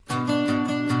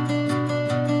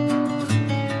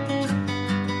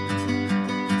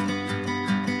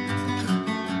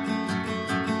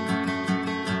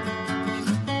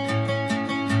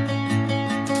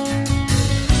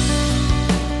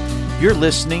You're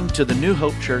listening to the New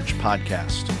Hope Church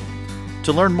podcast.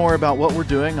 To learn more about what we're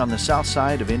doing on the south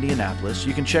side of Indianapolis,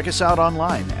 you can check us out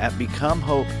online at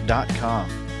becomehope.com.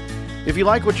 If you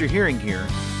like what you're hearing here,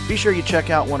 be sure you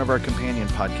check out one of our companion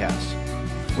podcasts.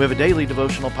 We have a daily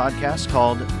devotional podcast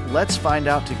called Let's Find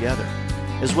Out Together,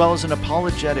 as well as an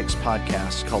apologetics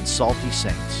podcast called Salty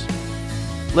Saints.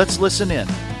 Let's listen in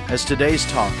as today's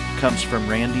talk comes from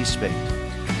Randy Spate.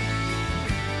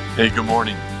 Hey, good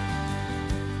morning.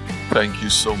 Thank you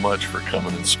so much for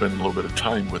coming and spending a little bit of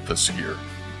time with us here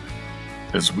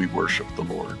as we worship the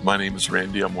Lord. My name is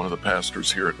Randy. I'm one of the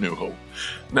pastors here at New Hope.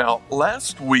 Now,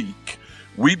 last week,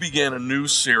 we began a new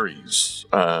series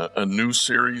on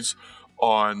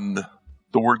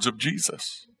the words of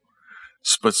Jesus.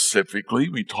 Specifically,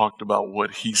 we talked about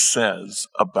what he says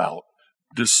about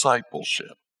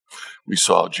discipleship. We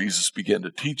saw Jesus begin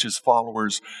to teach his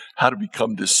followers how to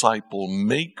become disciple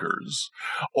makers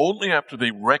only after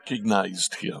they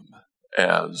recognized him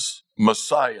as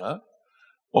Messiah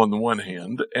on the one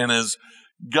hand and as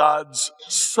God's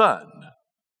Son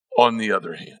on the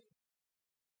other hand.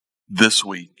 This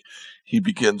week, he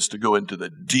begins to go into the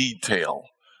detail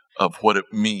of what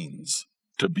it means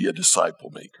to be a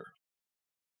disciple maker.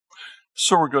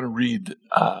 So we're going to read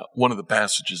one of the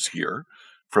passages here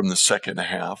from the second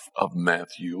half of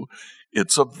Matthew.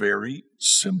 It's a very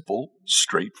simple,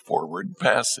 straightforward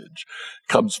passage. It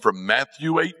comes from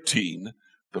Matthew 18,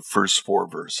 the first 4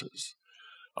 verses.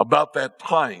 About that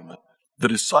time, the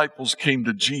disciples came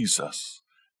to Jesus,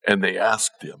 and they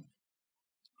asked him,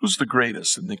 "Who's the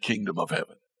greatest in the kingdom of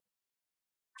heaven?"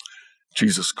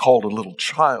 Jesus called a little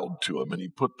child to him, and he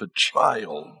put the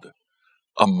child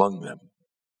among them.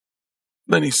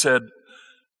 Then he said,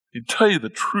 "I tell you the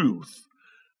truth,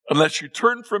 unless you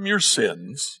turn from your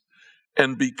sins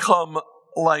and become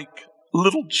like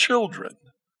little children,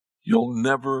 you'll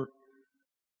never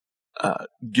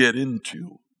get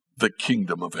into the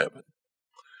kingdom of heaven.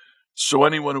 So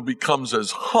anyone who becomes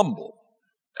as humble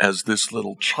as this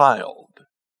little child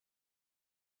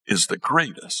is the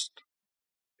greatest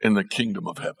in the kingdom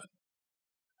of heaven."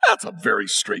 That's a very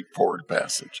straightforward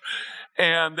passage.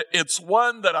 And it's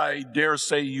one that I dare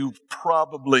say you've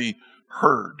probably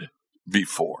heard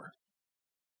before.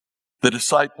 The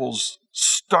disciples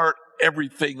start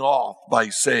everything off by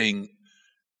saying,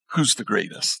 "Who's the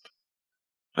greatest?"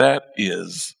 That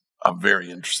is a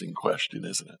very interesting question,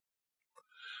 isn't it?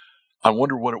 I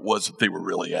wonder what it was that they were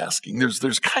really asking.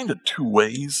 There's kind of 2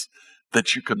 ways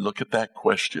that you can look at that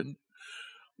question.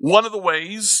 One of the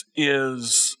ways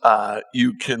is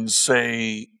you can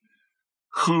say,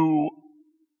 whoever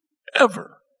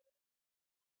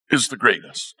is the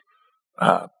greatest,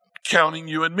 counting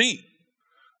you and me.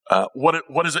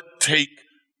 What does it take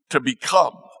to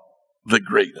become the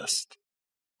greatest?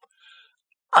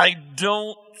 I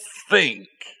don't think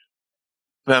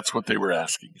that's what they were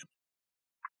asking him.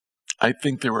 I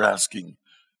think they were asking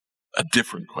a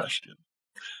different question.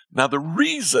 Now, the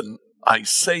reason I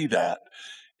say that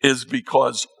is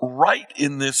because right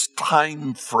in this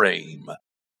time frame,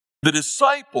 the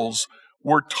disciples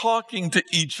were talking to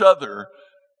each other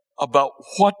about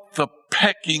what the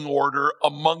pecking order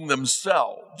among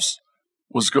themselves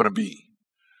was going to be.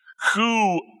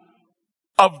 Who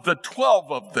of the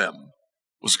 12 of them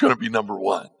was going to be number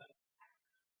 1?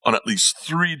 On at least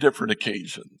 3 different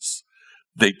occasions,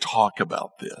 they talk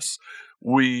about this.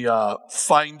 We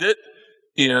find it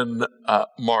in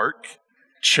Mark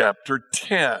chapter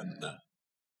 10.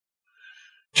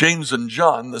 James and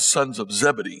John, the sons of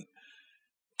Zebedee,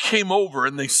 came over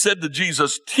and they said to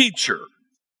Jesus, "Teacher,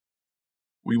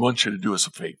 we want you to do us a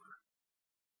favor."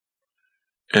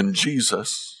 And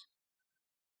Jesus,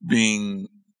 being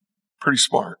pretty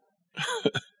smart,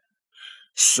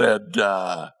 said,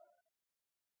 "What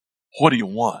do you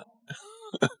want?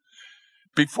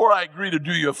 Before I agree to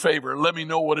do you a favor, let me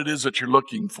know what it is that you're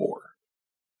looking for."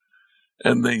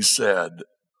 And they said,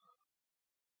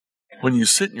 "When you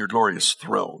sit in your glorious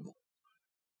throne,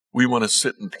 we want to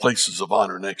sit in places of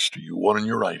honor next to you, one on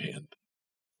your right hand,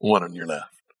 one on your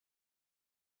left."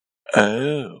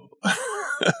 Oh,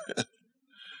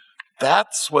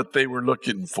 that's what they were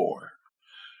looking for.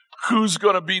 Who's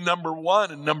going to be number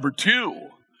 1 and number 2?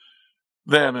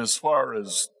 Then as far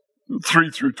as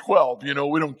 3 through 12, we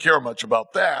don't care much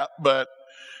about that, but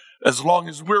as long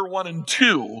as we're 1 and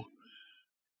 2,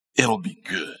 it'll be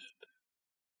good.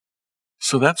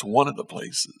 So that's one of the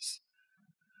places.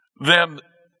 Then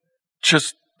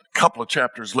just a couple of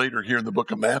chapters later here in the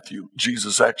book of Matthew,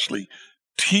 Jesus actually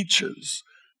teaches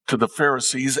to the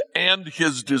Pharisees and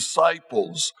his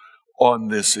disciples on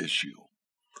this issue.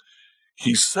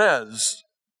 He says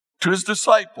to his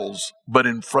disciples, but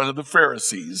in front of the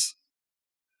Pharisees,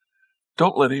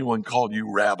 Don't let anyone call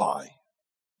you rabbi.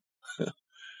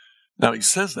 Now, he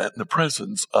says that in the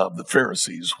presence of the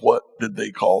Pharisees. What did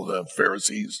they call the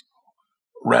Pharisees?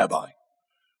 Rabbi.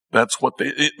 That's what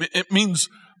it means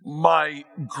my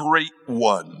great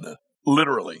one,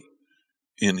 literally,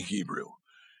 in Hebrew.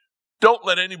 Don't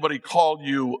let anybody call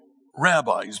you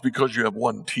rabbis because you have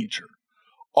one teacher.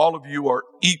 All of you are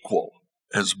equal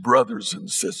as brothers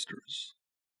and sisters.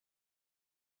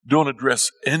 Don't address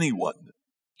anyone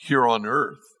here on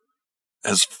earth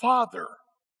as Father,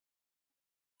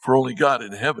 for only God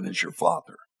in heaven is your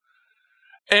Father.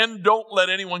 And don't let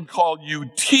anyone call you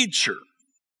teacher,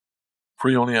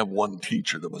 for you only have one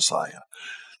teacher, the Messiah.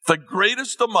 The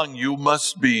greatest among you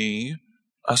must be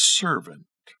a servant.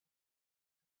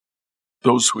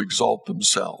 Those who exalt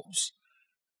themselves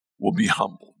will be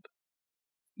humbled.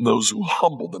 Those who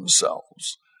humble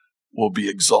themselves will be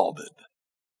exalted.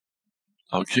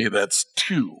 Okay, that's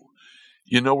 2.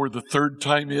 You know where the third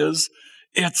time is?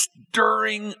 It's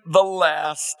during the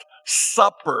Last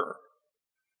Supper.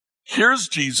 Here's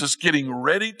Jesus getting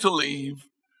ready to leave.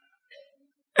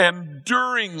 And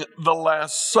during the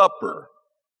Last Supper,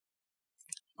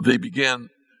 they began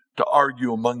to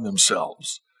argue among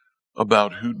themselves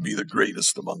about who'd be the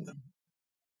greatest among them.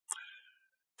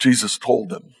 Jesus told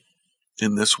them,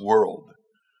 in this world,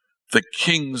 the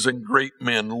kings and great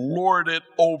men lord it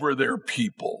over their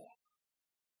people.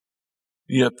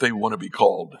 Yet they want to be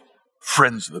called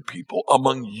friends of the people.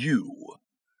 Among you,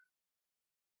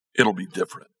 it'll be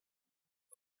different.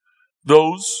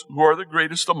 Those who are the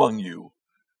greatest among you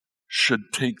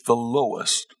should take the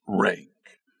lowest rank,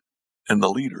 and the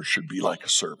leader should be like a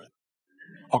servant.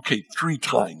 Okay, 3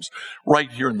 times,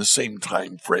 right here in the same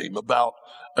time frame, about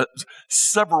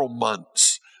several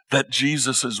months that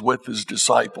Jesus is with his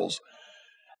disciples.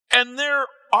 And they're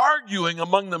arguing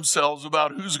among themselves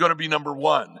about who's going to be number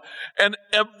 1. And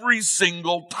every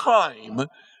single time,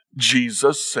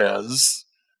 Jesus says,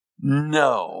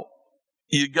 no,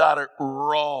 you got it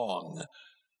wrong.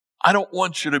 I don't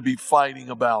want you to be fighting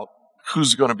about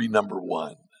who's going to be number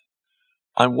 1.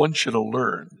 I want you to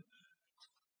learn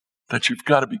that you've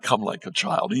got to become like a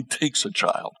child. He takes a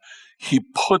child. He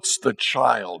puts the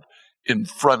child in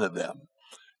front of them.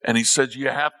 And he says, you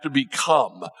have to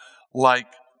become like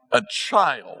a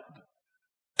child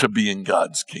to be in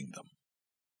God's kingdom.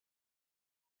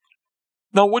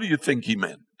 Now, what do you think he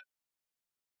meant?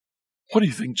 What do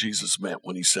you think Jesus meant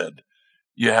when he said,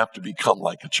 you have to become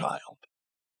like a child?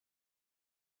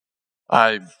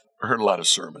 I've heard a lot of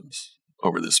sermons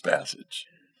over this passage.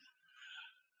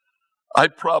 I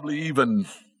probably even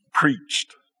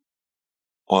preached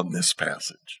on this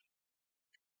passage,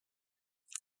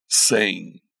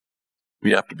 saying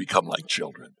we have to become like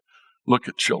children. Look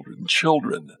at children.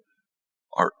 Children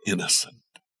are innocent.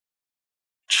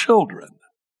 Children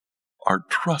are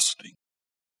trusting.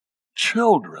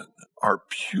 Children are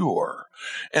pure.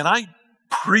 And I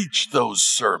preached those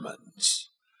sermons.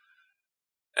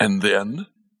 And then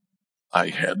I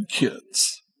had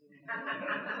kids.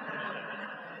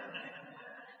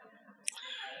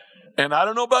 And I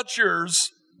don't know about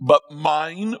yours, but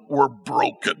mine were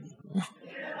broken.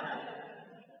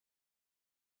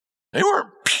 They weren't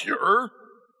pure.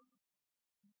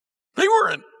 They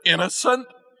weren't innocent.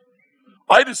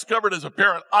 I discovered as a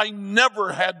parent, I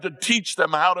never had to teach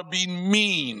them how to be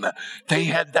mean. They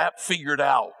had that figured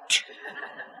out.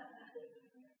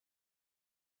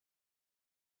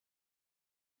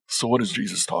 So what is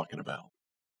Jesus talking about?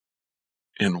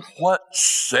 In what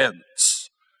sense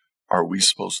are we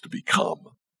supposed to become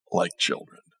like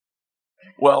children?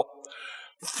 Well,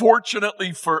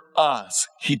 fortunately for us,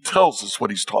 he tells us what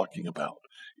he's talking about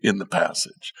in the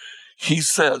passage. He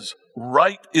says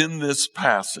right in this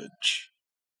passage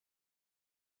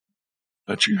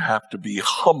that you have to be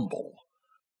humble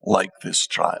like this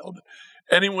child.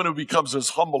 Anyone who becomes as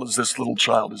humble as this little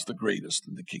child is the greatest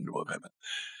in the kingdom of heaven.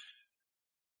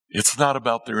 It's not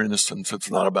about their innocence.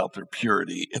 It's not about their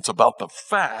purity. It's about the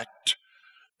fact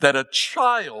that a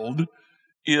child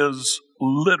is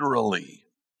literally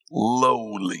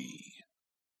lowly.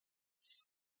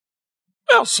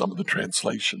 Now, some of the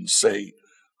translations say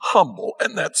humble,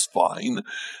 and that's fine.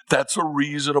 That's a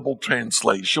reasonable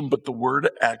translation, but the word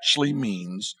actually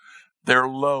means they're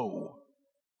low.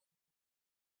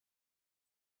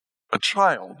 A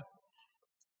child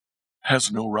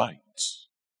has no rights.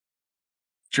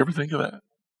 Did you ever think of that?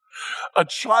 A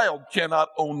child cannot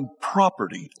own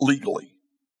property legally.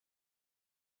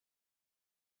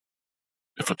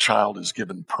 If a child is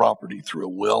given property through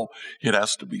a will, it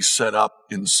has to be set up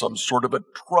in some sort of a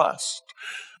trust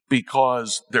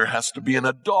because there has to be an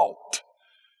adult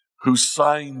who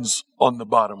signs on the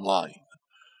bottom line.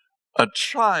 A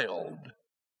child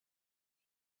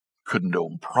couldn't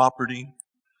own property.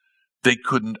 They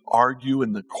couldn't argue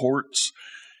in the courts.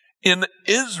 In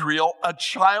Israel, a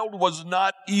child was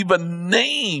not even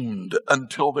named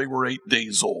until they were 8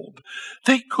 days old.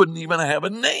 They couldn't even have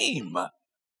a name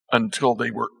until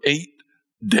they were 8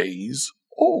 days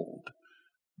old.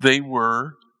 They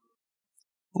were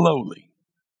lowly.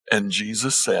 And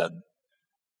Jesus said,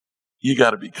 you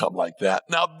got to become like that.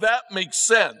 Now that makes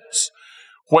sense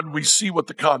when we see what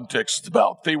the context is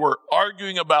about. They were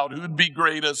arguing about who'd be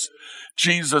greatest.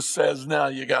 Jesus says, no,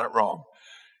 you got it wrong.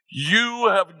 You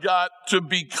have got to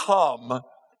become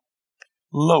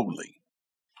lowly,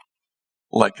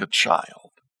 like a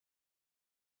child.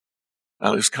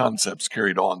 Now, this concept's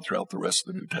carried on throughout the rest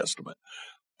of the New Testament.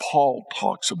 Paul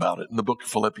talks about it in the book of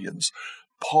Philippians.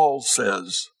 Paul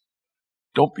says,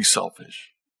 don't be selfish.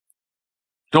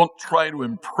 Don't try to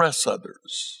impress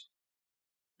others.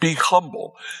 Be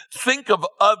humble. Think of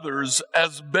others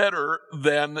as better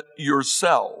than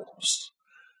yourselves.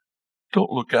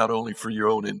 Don't look out only for your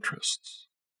own interests.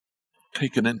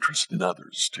 Take an interest in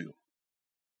others too.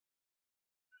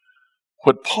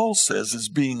 What Paul says is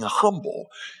being humble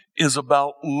is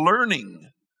about learning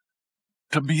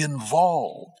to be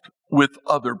involved with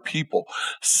other people.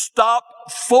 Stop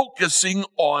focusing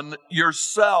on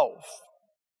yourself.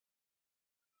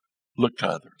 Look to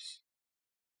others.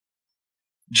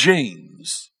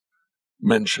 James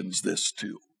mentions this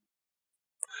too.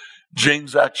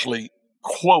 James actually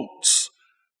quotes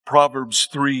Proverbs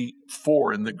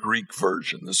 3:4 in the Greek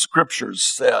version. The scripture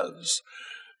says,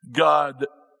 God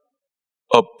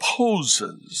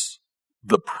opposes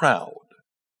the proud,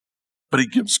 but he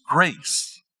gives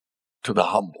grace to the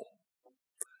humble.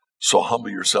 So humble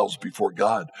yourselves before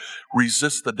God.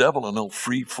 Resist the devil and he'll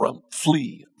flee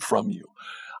from you.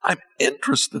 I'm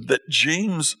interested that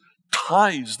James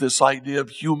ties this idea of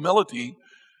humility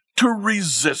to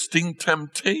resisting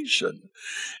temptation.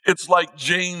 It's like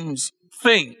James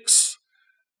thinks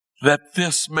that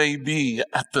this may be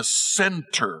at the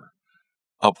center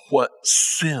of what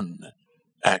sin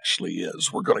actually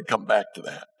is. We're going to come back to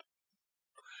that.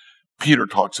 Peter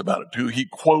talks about it too. He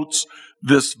quotes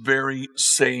this very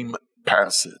same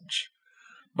passage.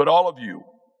 But all of you,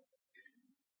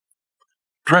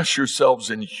 dress yourselves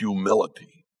in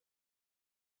humility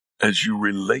as you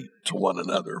relate to one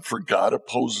another, for God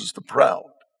opposes the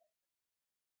proud,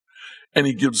 and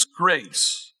he gives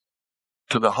grace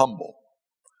to the humble.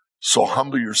 So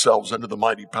humble yourselves under the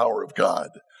mighty power of God,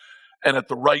 and at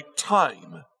the right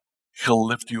time, he'll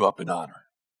lift you up in honor.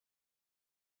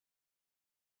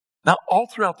 Now, all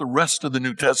throughout the rest of the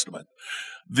New Testament,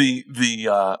 the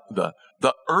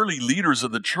early leaders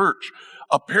of the church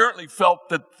apparently felt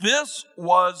that this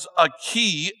was a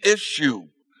key issue.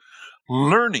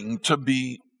 Learning to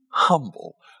be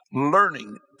humble,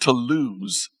 learning to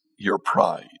lose your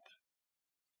pride.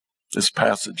 This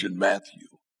passage in Matthew,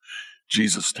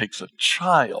 Jesus takes a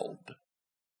child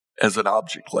as an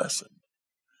object lesson,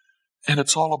 and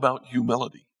it's all about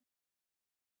humility.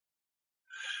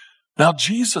 Now,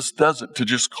 Jesus doesn't to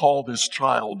just call this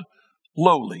child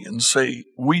lowly and say,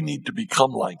 we need to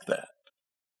become like that.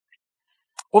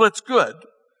 Well, that's good.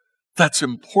 That's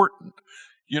important.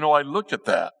 You know, I look at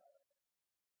that,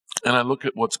 and I look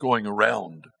at what's going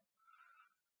around.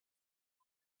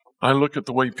 I look at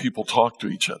the way people talk to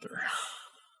each other.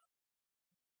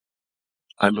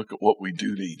 I look at what we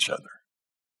do to each other,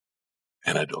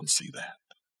 and I don't see that.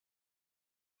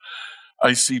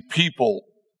 I see people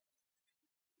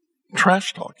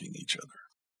trash talking each other,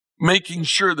 making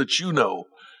sure that you know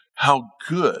how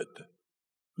good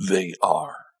they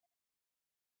are.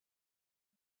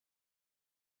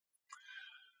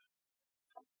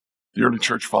 The early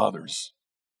church fathers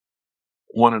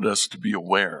wanted us to be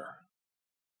aware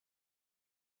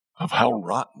of how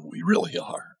rotten we really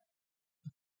are.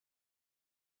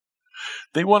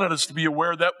 They wanted us to be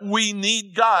aware that we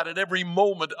need God at every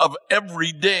moment of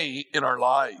every day in our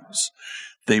lives.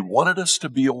 They wanted us to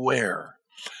be aware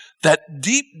that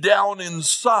deep down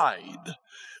inside,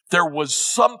 there was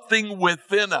something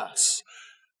within us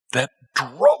that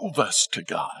drove us to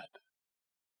God.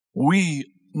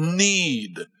 We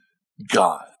need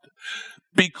God,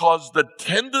 because the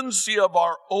tendency of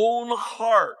our own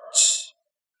hearts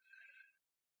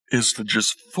is to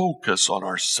just focus on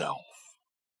ourselves.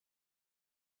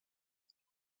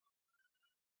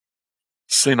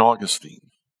 St.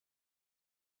 Augustine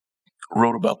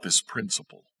wrote about this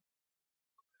principle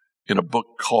in a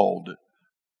book called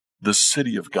The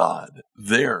City of God.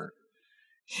 There,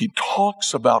 he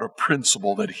talks about a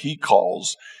principle that he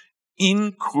calls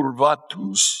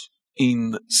incurvatus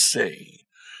in se.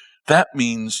 That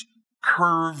means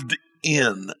curved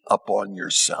in upon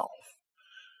yourself.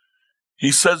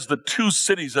 He says the two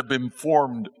cities have been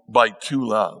formed by two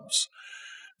loves.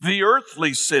 The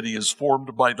earthly city is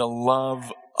formed by the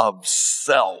love of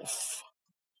self,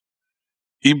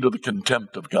 even to the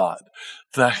contempt of God.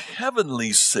 The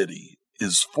heavenly city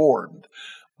is formed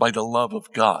by the love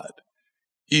of God,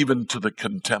 even to the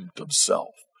contempt of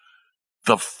self.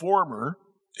 The former,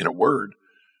 in a word,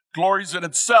 glories in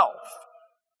itself.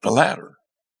 The latter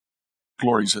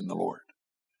glories in the Lord.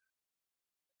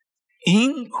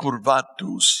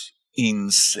 Incurvatus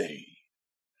in se.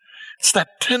 It's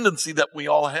that tendency that we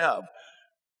all have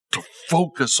to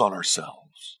focus on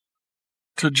ourselves,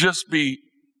 to just be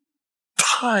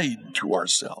tied to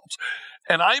ourselves.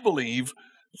 And I believe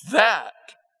that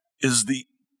is the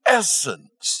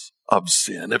essence of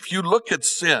sin. If you look at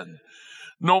sin,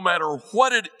 no matter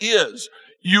what it is,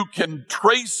 you can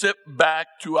trace it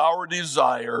back to our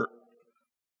desire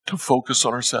to focus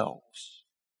on ourselves.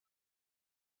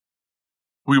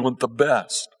 We want the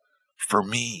best for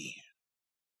me.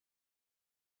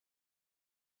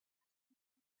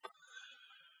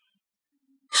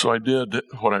 So I did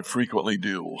what I frequently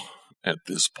do at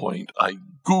this point. I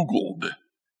Googled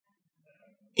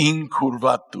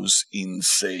incurvatus in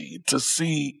se to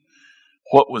see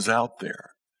what was out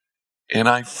there. And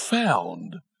I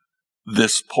found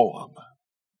this poem.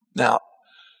 Now,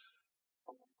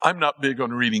 I'm not big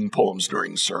on reading poems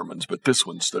during sermons, but this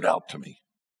one stood out to me.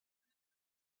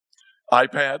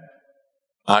 iPad,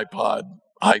 iPod,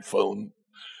 iPhone,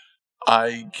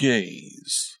 I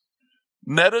gaze,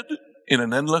 netted in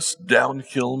an endless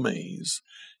downhill maze,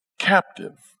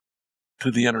 captive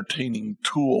to the entertaining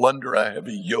tool under a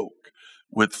heavy yoke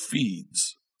with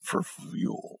feeds for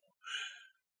fuel.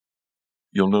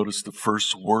 You'll notice the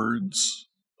first words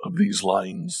of these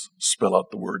lines spell out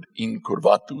the word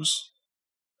incurvatus.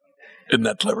 Isn't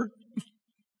that clever?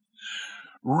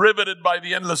 Riveted by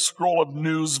the endless scroll of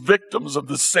news, victims of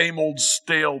the same old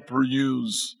stale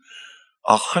peruse.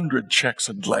 100 checks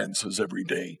and glances every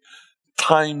day.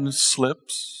 Time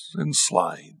slips and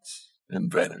slides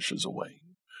and vanishes away.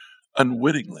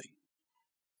 Unwittingly,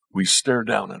 we stare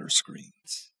down at our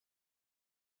screens.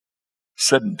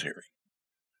 Sedentary,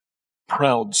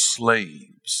 proud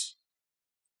slaves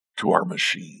to our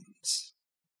machines.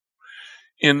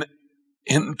 In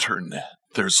internet,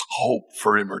 there's hope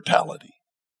for immortality.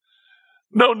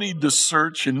 No need to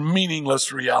search in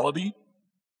meaningless reality.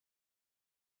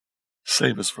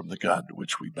 Save us from the God to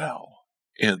which we bow.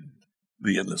 In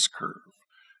the endless curve,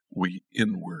 we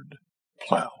inward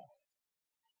plow.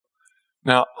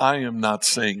 Now, I am not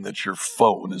saying that your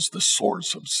phone is the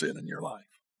source of sin in your life.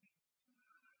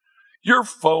 Your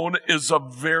phone is a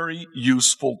very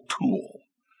useful tool.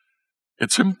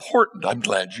 It's important. I'm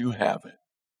glad you have it.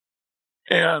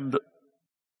 And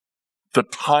the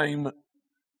time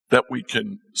that we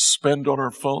can spend on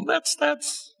our phone,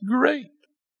 that's great.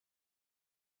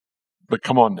 But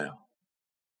come on now.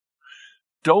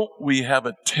 Don't we have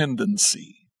a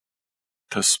tendency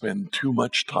to spend too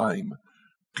much time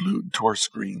glued to our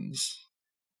screens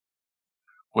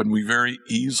when we very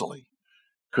easily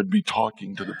could be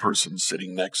talking to the person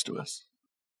sitting next to us?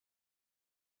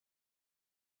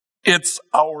 It's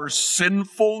our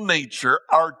sinful nature,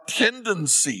 our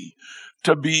tendency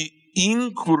to be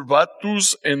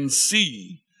incurvatus in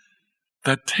se,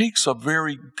 that takes a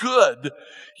very good,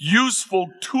 useful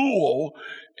tool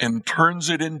and turns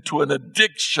it into an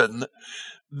addiction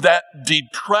that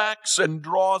detracts and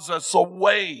draws us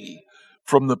away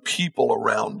from the people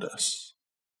around us.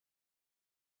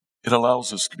 It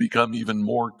allows us to become even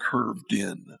more curved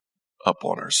in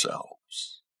upon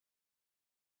ourselves.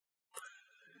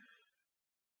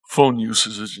 Phone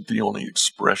usage isn't the only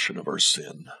expression of our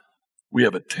sin. We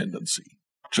have a tendency,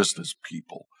 just as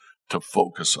people, to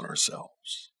focus on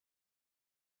ourselves.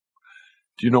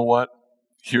 Do you know what?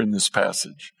 Here in this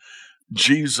passage,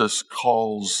 Jesus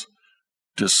calls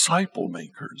disciple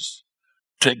makers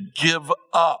to give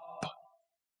up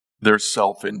their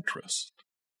self-interest,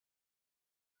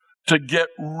 to get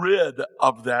rid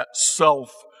of that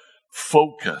self-focus.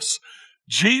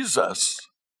 Jesus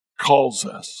calls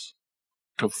us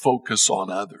to focus on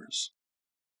others.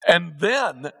 And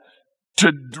then,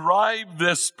 to drive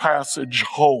this passage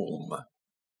home,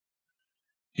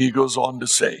 he goes on to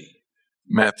say,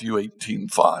 Matthew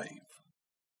 18:5,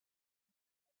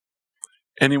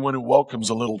 anyone who welcomes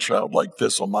a little child like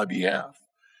this on my behalf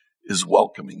is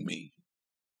welcoming me.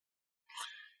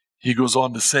 He goes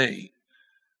on to say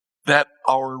that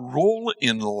our role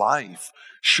in life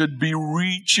should be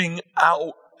reaching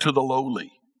out to the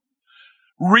lowly,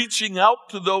 reaching out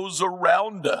to those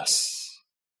around us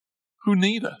who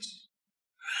need us.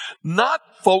 Not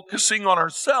focusing on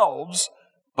ourselves,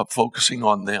 but focusing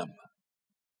on them.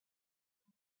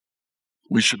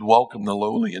 We should welcome the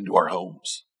lowly into our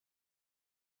homes,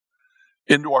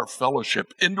 into our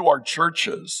fellowship, into our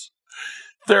churches.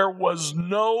 There was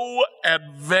no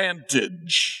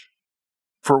advantage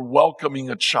for welcoming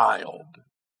a child.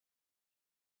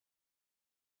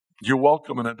 You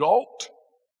welcome an adult,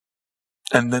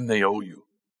 and then they owe you.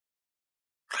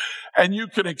 And you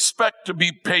can expect to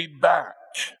be paid back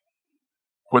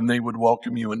when they would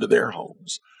welcome you into their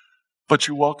homes. But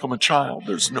you welcome a child,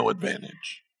 there's no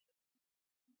advantage.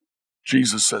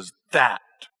 Jesus says that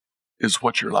is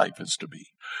what your life is to be.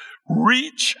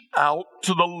 Reach out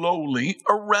to the lowly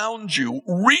around you.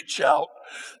 Reach out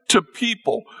to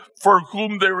people for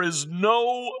whom there is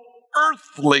no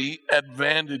earthly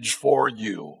advantage for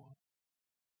you.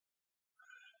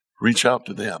 Reach out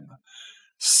to them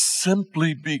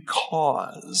simply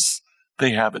because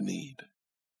they have a need,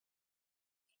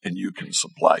 and you can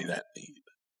supply that need.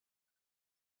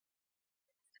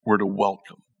 We're to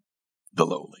welcome the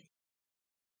lowly.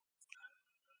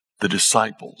 The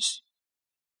disciples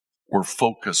were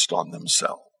focused on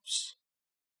themselves.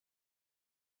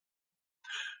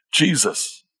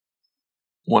 Jesus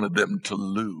wanted them to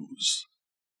lose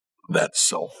that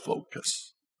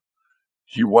self-focus.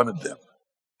 He wanted them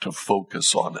to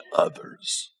focus on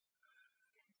others.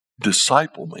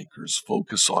 Disciple makers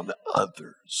focus on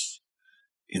others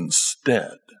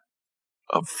instead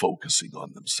of focusing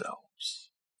on themselves.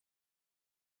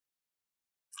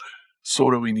 So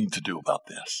what do we need to do about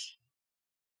this?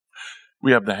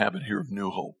 We have the habit here of New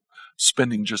Hope,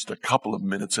 spending just a couple of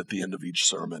minutes at the end of each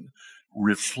sermon,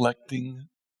 reflecting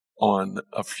on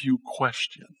a few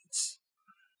questions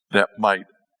that might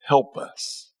help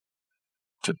us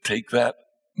to take that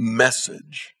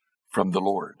message from the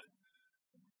Lord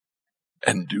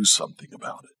and do something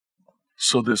about it.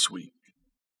 So this week,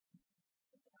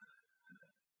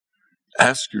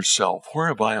 ask yourself, where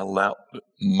have I allowed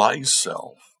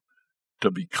myself to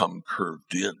become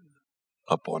curved in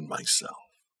upon myself?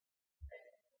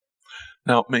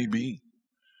 Now, it may be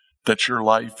that your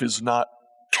life is not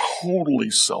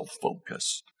totally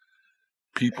self-focused.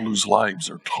 People whose lives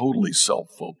are totally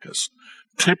self-focused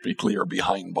typically are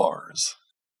behind bars.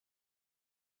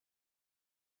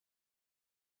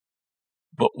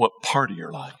 But what part of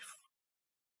your life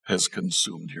has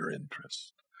consumed your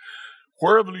interest?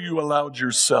 Where have you allowed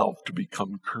yourself to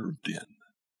become curved in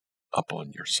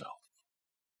upon yourself?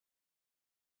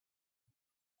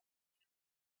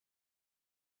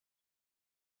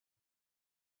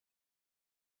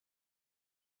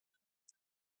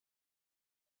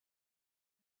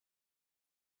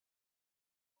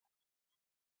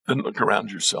 Then look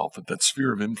around yourself at that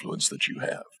sphere of influence that you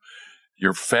have.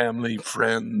 Your family,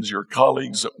 friends, your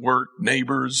colleagues at work,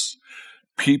 neighbors,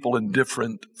 people in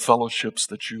different fellowships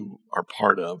that you are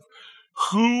part of.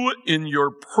 Who in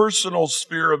your personal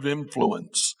sphere of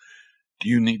influence do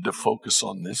you need to focus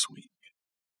on this week?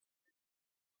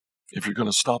 If you're going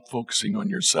to stop focusing on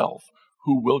yourself,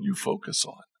 who will you focus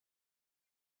on?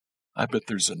 I bet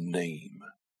there's a name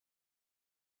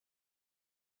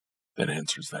that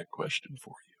answers that question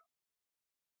for you.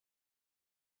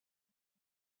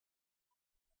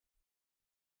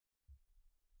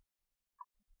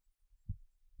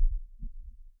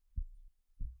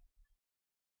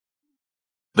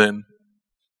 Then,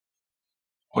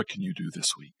 what can you do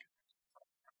this week?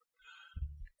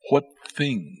 What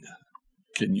thing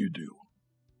can you do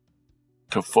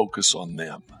to focus on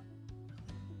them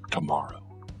tomorrow?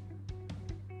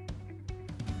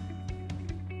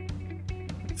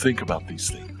 Think about these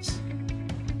things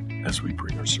as we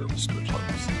bring our service to a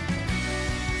close.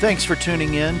 Thanks for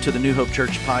tuning in to the New Hope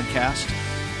Church podcast.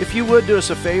 If you would do us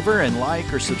a favor and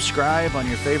like or subscribe on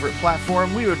your favorite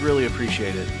platform, we would really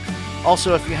appreciate it.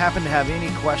 Also, if you happen to have any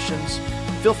questions,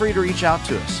 feel free to reach out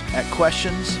to us at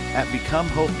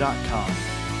questions@becomehope.com.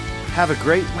 Have a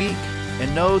great week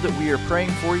and know that we are praying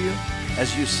for you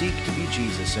as you seek to be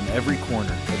Jesus in every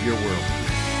corner of your world.